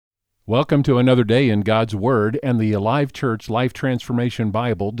Welcome to another day in God's Word and the Alive Church Life Transformation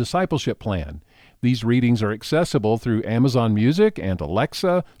Bible Discipleship Plan. These readings are accessible through Amazon Music and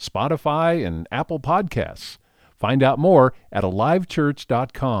Alexa, Spotify, and Apple Podcasts. Find out more at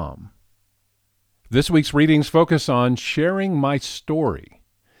alivechurch.com. This week's readings focus on sharing my story.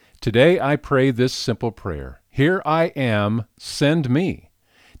 Today I pray this simple prayer: Here I am, send me.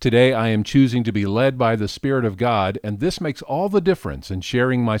 Today I am choosing to be led by the Spirit of God, and this makes all the difference in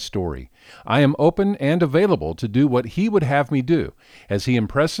sharing my story. I am open and available to do what He would have me do. As He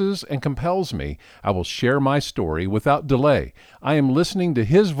impresses and compels me, I will share my story without delay. I am listening to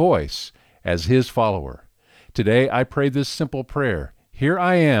His voice as His follower. Today I pray this simple prayer: Here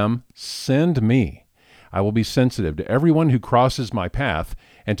I am, send me. I will be sensitive to everyone who crosses my path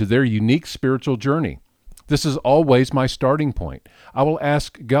and to their unique spiritual journey. This is always my starting point. I will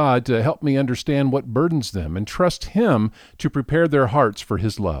ask God to help me understand what burdens them and trust Him to prepare their hearts for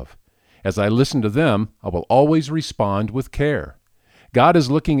His love. As I listen to them, I will always respond with care. God is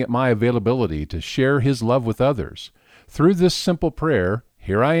looking at my availability to share His love with others. Through this simple prayer,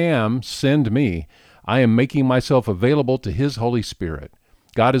 Here I am, send me, I am making myself available to His Holy Spirit.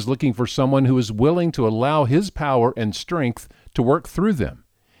 God is looking for someone who is willing to allow His power and strength to work through them.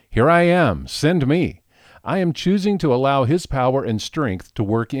 Here I am, send me. I am choosing to allow His power and strength to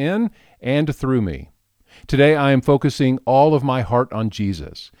work in and through me. Today I am focusing all of my heart on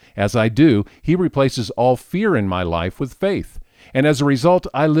Jesus. As I do, He replaces all fear in my life with faith, and as a result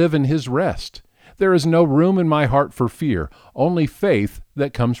I live in His rest. There is no room in my heart for fear, only faith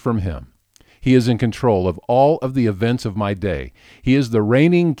that comes from Him. He is in control of all of the events of my day. He is the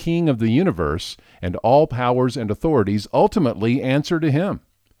reigning King of the universe, and all powers and authorities ultimately answer to Him.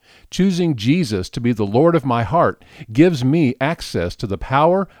 Choosing Jesus to be the Lord of my heart gives me access to the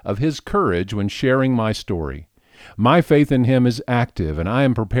power of His courage when sharing my story. My faith in Him is active, and I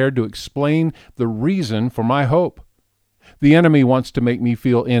am prepared to explain the reason for my hope. The enemy wants to make me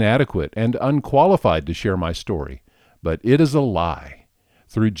feel inadequate and unqualified to share my story, but it is a lie.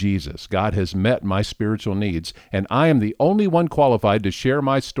 Through Jesus, God has met my spiritual needs, and I am the only one qualified to share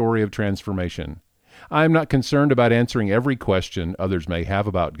my story of transformation. I am not concerned about answering every question others may have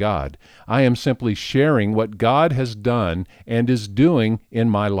about God. I am simply sharing what God has done and is doing in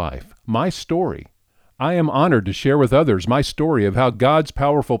my life, my story. I am honored to share with others my story of how God's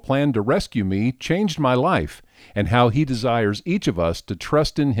powerful plan to rescue me changed my life, and how He desires each of us to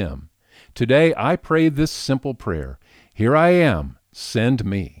trust in Him. Today I pray this simple prayer: Here I am, send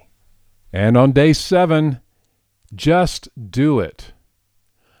me. And on day 7, just do it.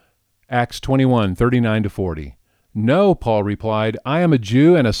 Acts 21:39-40. No, Paul replied, I am a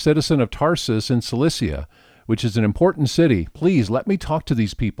Jew and a citizen of Tarsus in Cilicia, which is an important city. Please let me talk to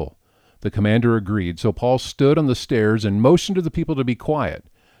these people. The commander agreed, so Paul stood on the stairs and motioned to the people to be quiet.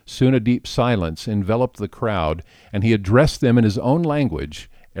 Soon a deep silence enveloped the crowd, and he addressed them in his own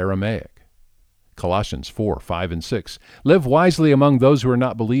language, Aramaic. Colossians 4:5-6. Live wisely among those who are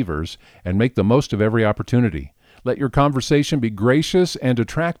not believers, and make the most of every opportunity. Let your conversation be gracious and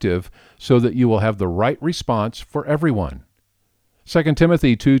attractive so that you will have the right response for everyone. 2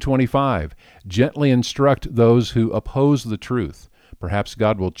 Timothy 2:25. Gently instruct those who oppose the truth. Perhaps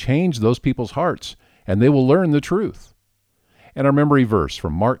God will change those people's hearts, and they will learn the truth. And our memory verse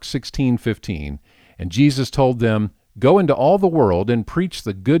from Mark 16:15. And Jesus told them, Go into all the world and preach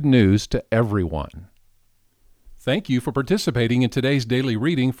the good news to everyone. Thank you for participating in today's daily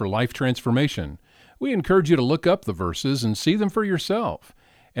reading for Life Transformation. We encourage you to look up the verses and see them for yourself.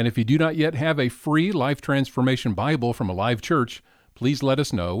 And if you do not yet have a free Life Transformation Bible from Alive Church, please let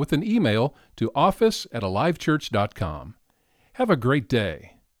us know with an email to office@alivechurch.com. Have a great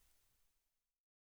day.